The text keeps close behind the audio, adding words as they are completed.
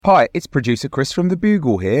Hi, it's producer Chris from The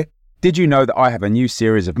Bugle here. Did you know that I have a new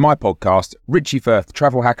series of my podcast, Richie Firth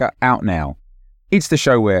Travel Hacker, out now? It's the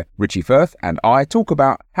show where Richie Firth and I talk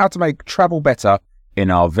about how to make travel better in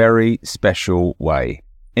our very special way.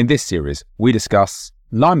 In this series, we discuss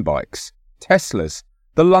Lime bikes, Teslas,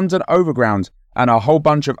 the London Overground, and a whole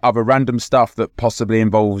bunch of other random stuff that possibly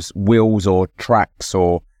involves wheels or tracks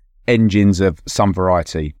or engines of some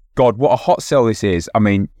variety. God, what a hot sell this is. I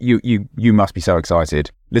mean, you must be so excited.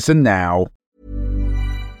 Listen now.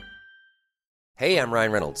 Hey, I'm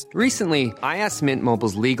Ryan Reynolds. Recently, I asked Mint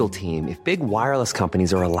Mobile's legal team if big wireless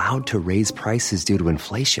companies are allowed to raise prices due to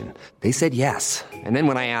inflation. They said yes. And then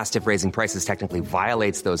when I asked if raising prices technically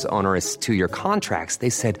violates those onerous two-year contracts, they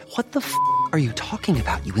said, "What the f*** are you talking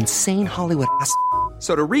about, you insane Hollywood ass?"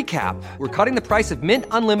 So to recap, we're cutting the price of Mint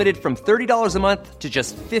Unlimited from $30 a month to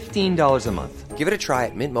just $15 a month. Give it a try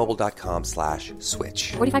at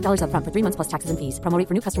mintmobile.com/switch. $45 up front for 3 months plus taxes and fees. Promo rate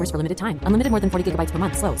for new customers for limited time. Unlimited more than 40 gigabytes per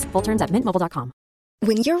month. Slows full terms at mintmobile.com.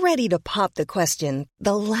 When you're ready to pop the question,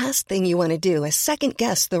 the last thing you want to do is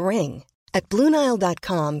second-guess the ring. At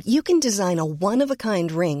BlueNile.com, you can design a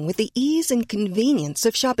one-of-a-kind ring with the ease and convenience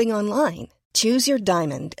of shopping online. Choose your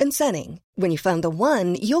diamond and setting. When you find the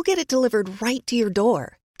one, you'll get it delivered right to your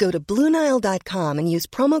door. Go to BlueNile.com and use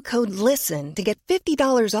promo code LISTEN to get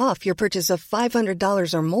 $50 off your purchase of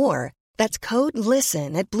 $500 or more. That's code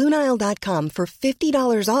LISTEN at BlueNile.com for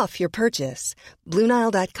 $50 off your purchase.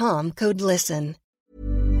 BlueNile.com, code LISTEN.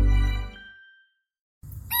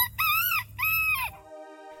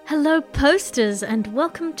 Hello, posters, and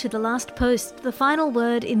welcome to The Last Post, the final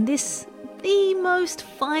word in this, the most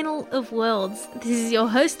final of worlds. This is your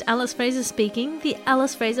host, Alice Fraser speaking, the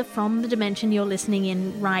Alice Fraser from the dimension you're listening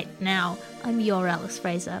in right now. I'm your Alice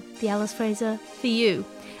Fraser, the Alice Fraser for you.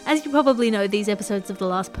 As you probably know, these episodes of The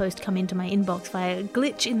Last Post come into my inbox via a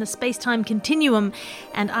glitch in the space-time continuum,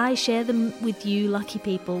 and I share them with you lucky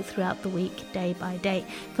people throughout the week, day by day.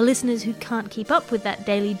 For listeners who can't keep up with that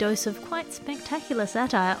daily dose of quite spectacular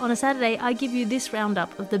satire, on a Saturday I give you this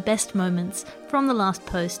roundup of the best moments from The Last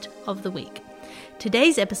Post of the week.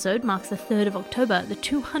 Today's episode marks the 3rd of October, the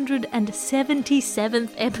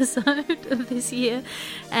 277th episode of this year.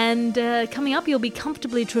 And coming up, you'll be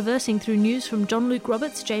comfortably traversing through news from John Luke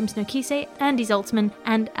Roberts, James Nokise, Andy Zaltzman,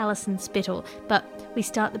 and Alison Spittle. But we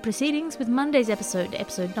start the proceedings with Monday's episode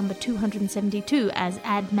number 272, as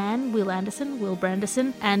ad man Will Anderson, Will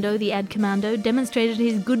Branderson, Ando the ad commando, demonstrated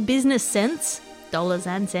his good business sense, dollars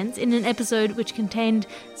and cents, in an episode which contained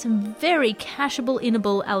some very cashable,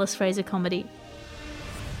 innable Alice Fraser comedy.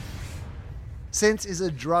 Sense is a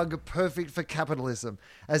drug perfect for capitalism,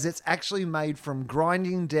 as it's actually made from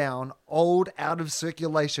grinding down old,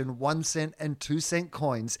 out-of-circulation 1 cent and 2 cent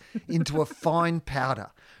coins into a fine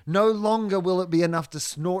powder. No longer will it be enough to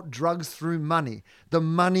snort drugs through money. The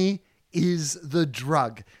money is the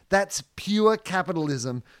drug. That's pure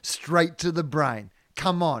capitalism straight to the brain.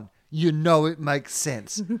 Come on, you know it makes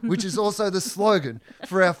sense, which is also the slogan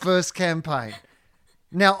for our first campaign.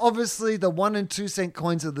 Now, obviously, the 1 and 2 cent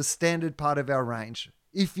coins are the standard part of our range,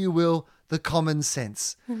 if you will, the common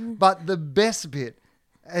sense. But the best bit,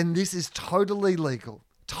 and this is totally legal,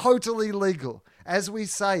 as we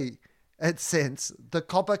say at Sense, the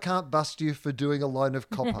copper can't bust you for doing a loan of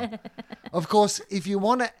copper. Of course, if you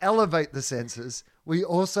want to elevate the senses, we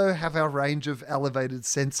also have our range of elevated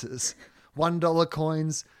senses. $1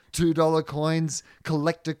 coins, $2 coins,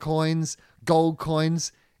 collector coins, gold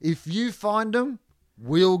coins. If you find them,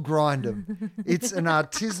 we'll grind them. It's an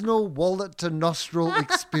artisanal wallet-to-nostril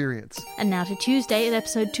experience. And now to Tuesday at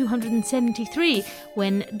episode 273,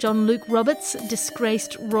 when John Luke Roberts,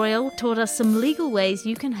 disgraced royal, taught us some legal ways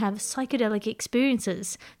you can have psychedelic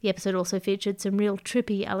experiences. The episode also featured some real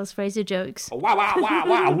trippy Alice Fraser jokes. Wow, wow, wow,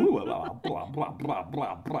 wow, blah, blah, blah,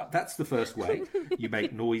 blah, blah. That's the first way. You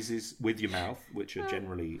make noises with your mouth, which are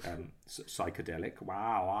generally psychedelic.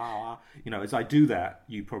 Wow, wow, wow. You know, as I do that,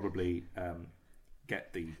 you probably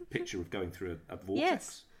get the picture of going through a vortex.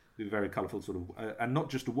 Yes. With a very colourful sort of, and not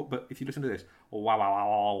just but if you listen to this, wow, wow,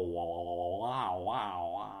 wow, wow, wow,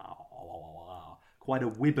 wow, wow, quite a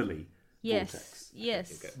wibbly vortex.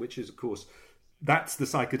 Yes. Which is, of course, that's the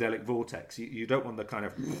psychedelic vortex. You don't want the kind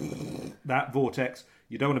of, that vortex,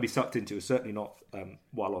 you don't want to be sucked into, certainly not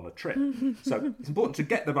while on a trip. So it's important to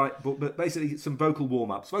get the right, but basically some vocal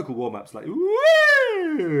warm-ups like, woo!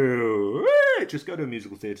 just go to a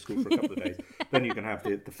musical theatre school for a couple of days. Then you can have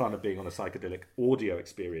the fun of being on a psychedelic audio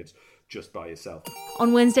experience just by yourself.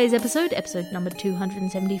 On Wednesday's episode number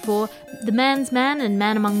 274, The Man's Man and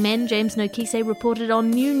Man Among Men, James Nokise reported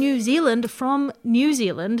on New Zealand from New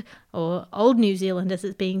Zealand, or Old New Zealand as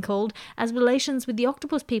it's being called, as relations with the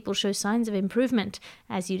octopus people show signs of improvement.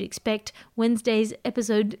 As you'd expect, Wednesday's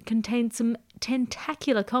episode contained some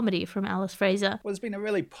tentacular comedy from Alice Fraser. Well, there's been a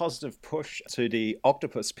really positive push to the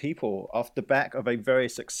octopus people off the back of a very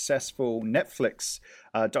successful Netflix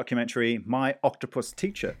documentary, My Octopus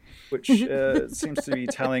Teacher, which seems to be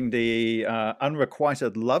telling the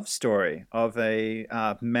unrequited love story of a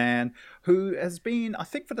man who has been, I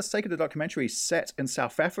think for the sake of the documentary, set in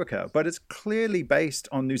South Africa, but it's clearly based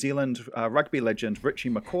on New Zealand rugby legend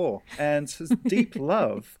Richie McCaw and his deep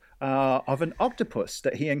love of an octopus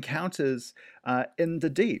that he encounters in the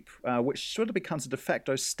deep, which sort of becomes a de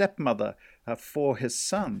facto stepmother for his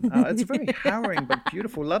son. It's a very harrowing but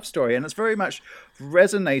beautiful love story, and it's very much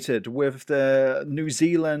resonated with the New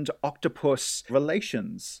Zealand octopus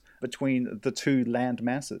relations between the two land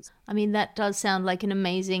masses. I mean, that does sound like an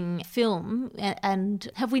amazing film, and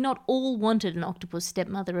have we not all wanted an octopus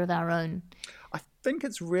stepmother of our own? I think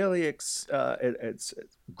it's really it's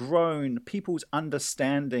grown people's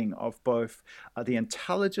understanding of both the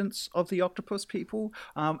intelligence of the octopus people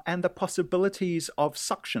and the possibilities of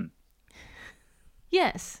suction.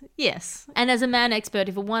 Yes. And as a man expert,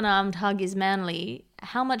 if a one-armed hug is manly,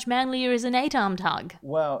 how much manlier is an eight-armed hug?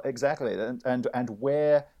 Well, exactly. And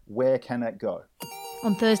where can it go?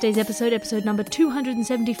 On Thursday's episode number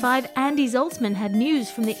 275, Andy Zaltzman had news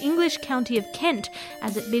from the English county of Kent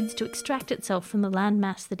as it bids to extract itself from the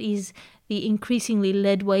landmass that is the increasingly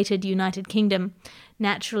lead-weighted United Kingdom.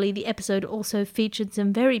 Naturally, the episode also featured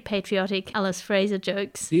some very patriotic Alice Fraser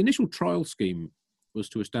jokes. The initial trial scheme was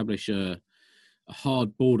to establish a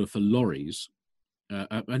hard border for lorries,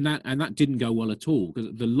 and that didn't go well at all,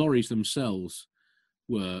 because the lorries themselves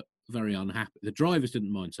were very unhappy. The drivers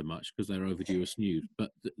didn't mind so much because they're overdue a snooze,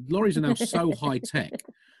 but the lorries are now so high tech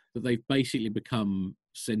that they've basically become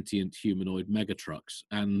sentient humanoid mega trucks,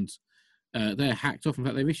 and they're hacked off. In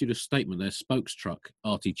fact, they've issued a statement. Their spokes truck,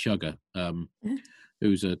 Artie Chugger,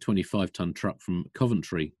 who's a 25-ton truck from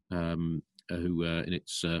Coventry, who in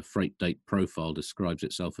its freight date profile describes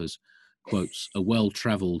itself as, quotes, a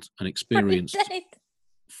well-travelled and experienced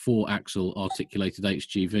four-axle articulated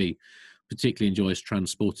HGV, particularly enjoys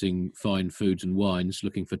transporting fine foods and wines,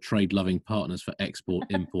 looking for trade-loving partners for export,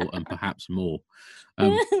 import, and perhaps more.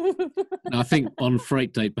 I think on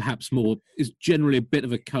freight date, perhaps more is generally a bit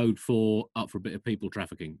of a code for up for a bit of people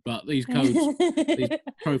trafficking. But these codes, these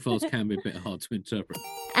profiles can be a bit hard to interpret.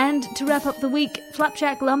 And to wrap up the week,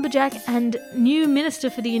 Flapjack, Lumberjack, and new Minister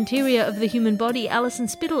for the Interior of the Human Body, Alison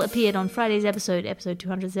Spittle, appeared on Friday's episode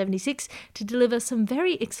 276, to deliver some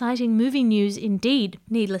very exciting movie news indeed.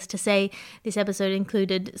 Needless to say, this episode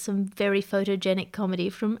included some very photogenic comedy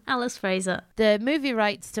from Alice Fraser. The movie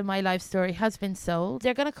rights to My Life Story has been sold.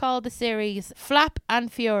 They're going to call the series Flap and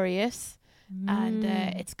Furious, and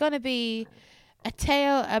it's going to be a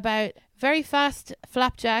tale about very fast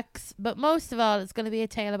flapjacks, but most of all, it's going to be a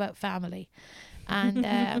tale about family. And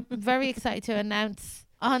I'm very excited to announce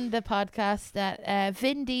on the podcast that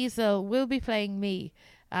Vin Diesel will be playing me,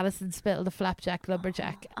 Alison Spittle, the Flapjack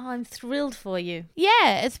Lumberjack. Oh, I'm thrilled for you.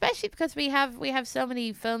 Yeah, especially because we have so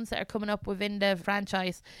many films that are coming up within the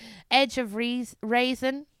franchise. Edge of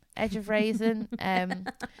Raisin.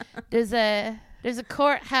 There's a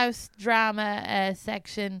courthouse drama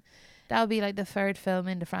section. That'll be like the third film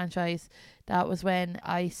in the franchise. That was when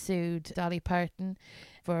I sued Dolly Parton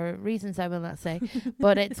for reasons I will not say,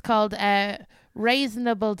 but it's called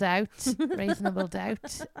Reasonable Doubt. Reasonable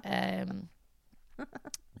Doubt.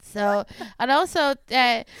 So, and also,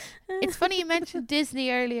 it's funny you mentioned Disney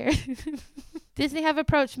earlier. Disney have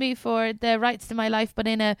approached me for the rights to My Life, but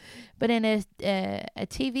in a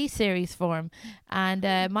TV series form,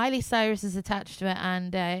 and Miley Cyrus is attached to it,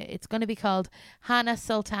 and it's going to be called Hannah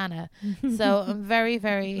Sultana. So I'm very,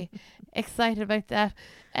 very excited about that.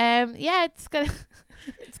 Yeah, it's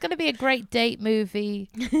gonna be a great date movie.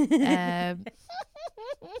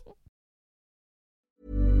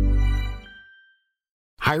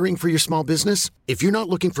 Hiring for your small business? If you're not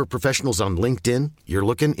looking for professionals on LinkedIn, you're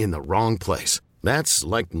looking in the wrong place. That's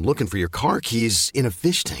like looking for your car keys in a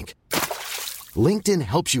fish tank. LinkedIn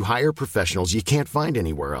helps you hire professionals you can't find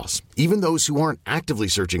anywhere else, even those who aren't actively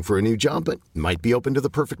searching for a new job but might be open to the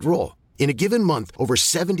perfect role. In a given month, over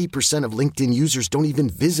 70% of LinkedIn users don't even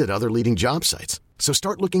visit other leading job sites. So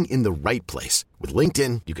start looking in the right place. With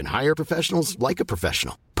LinkedIn, you can hire professionals like a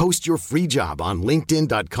professional. Post your free job on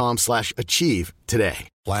linkedin.com/achieve today.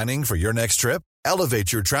 Planning for your next trip?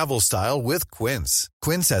 Elevate your travel style with Quince.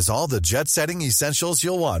 Quince has all the jet-setting essentials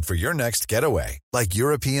you'll want for your next getaway, like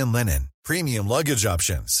European linen, premium luggage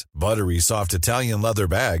options, buttery soft Italian leather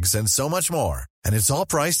bags, and so much more. And it's all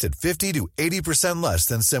priced at 50 to 80% less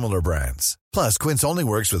than similar brands. Plus, Quince only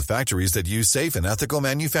works with factories that use safe and ethical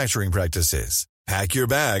manufacturing practices. Pack your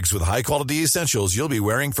bags with high-quality essentials you'll be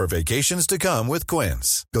wearing for vacations to come with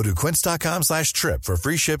Quince. Go to quince.com/trip for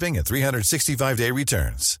free shipping and 365-day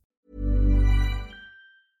returns.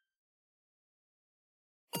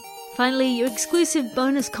 Finally, your exclusive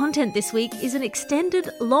bonus content this week is an extended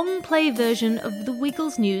long-play version of the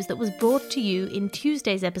Wiggles news that was brought to you in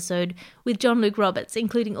Tuesday's episode with John Luke Roberts,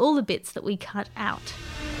 including all the bits that we cut out.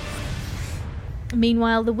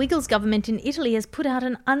 Meanwhile, the Wiggles government in Italy has put out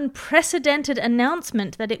an unprecedented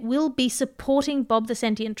announcement that it will be supporting Bob the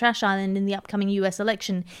Sentient Trash Island in the upcoming US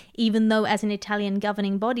election, even though as an Italian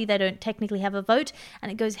governing body they don't technically have a vote,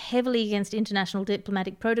 and it goes heavily against international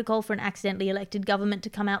diplomatic protocol for an accidentally elected government to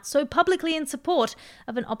come out so publicly in support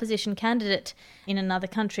of an opposition candidate in another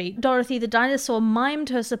country. Dorothy the Dinosaur mimed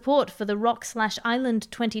her support for the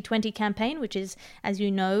Rock/Island 2020 campaign, which is, as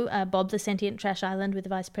you know, Bob the Sentient Trash Island with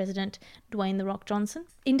Vice President Dwayne The Rock Johnson,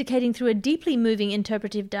 indicating through a deeply moving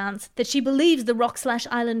interpretive dance that she believes the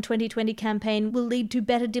Rock/Island 2020 campaign will lead to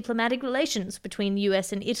better diplomatic relations between the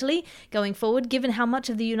US and Italy going forward, given how much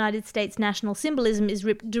of the United States national symbolism is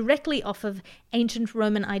ripped directly off of ancient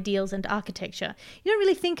Roman ideals and architecture. You don't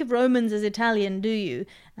really think of Romans as Italian, do you?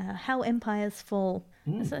 How empires fall.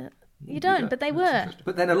 You don't, but they were.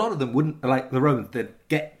 But then a lot of them wouldn't, like the Romans, they'd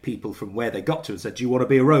get people from where they got to and said, do you want to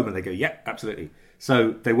be a Roman? They go, yeah, absolutely.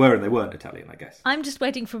 So they were and they weren't Italian, I guess. I'm just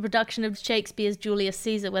waiting for a production of Shakespeare's Julius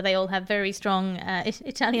Caesar where they all have very strong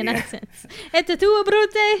Italian accents. Et tu,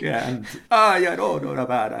 Brute? Yeah, and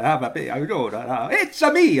it's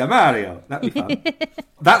a me, a Mario. That'd be fun.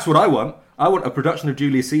 That's what I want. I want a production of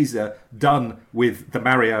Julius Caesar done with the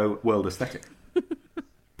Mario world aesthetic.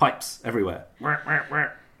 Pipes everywhere.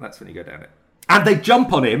 That's when you go down it. And they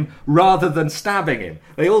jump on him rather than stabbing him.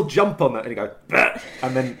 They all jump on that and he goes, bleh,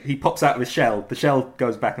 and then he pops out of his shell. The shell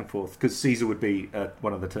goes back and forth because Caesar would be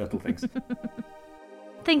one of the turtle things.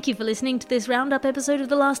 Thank you for listening to this roundup episode of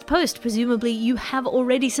The Last Post. Presumably you have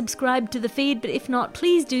already subscribed to the feed, but if not,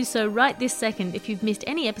 please do so right this second. If you've missed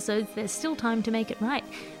any episodes, there's still time to make it right.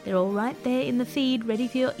 They're all right there in the feed, ready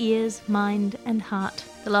for your ears, mind, and heart.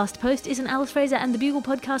 The Last Post is an Alice Fraser and the Bugle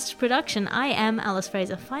podcast production. I am Alice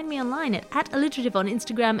Fraser. Find me online at @alliterative on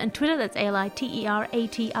Instagram and Twitter. That's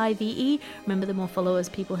ALITERATIVE. Remember, the more followers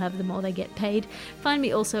people have, the more they get paid. Find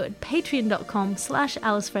me also at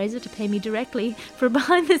patreon.com/Alice Fraser to pay me directly for a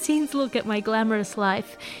behind-the-scenes look at my glamorous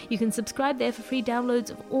life. You can subscribe there for free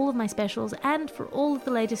downloads of all of my specials and for all of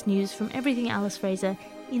the latest news from everything Alice Fraser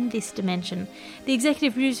in this dimension. The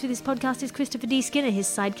executive producer for this podcast is Christopher D. Skinner. His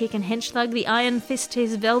sidekick and hench thug, the iron fist to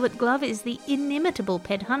his velvet glove, is the inimitable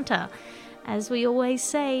Ped Hunter. As we always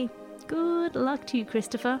say, good luck to you,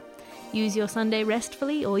 Christopher. Use your Sunday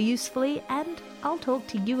restfully or usefully, and I'll talk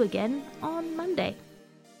to you again on Monday.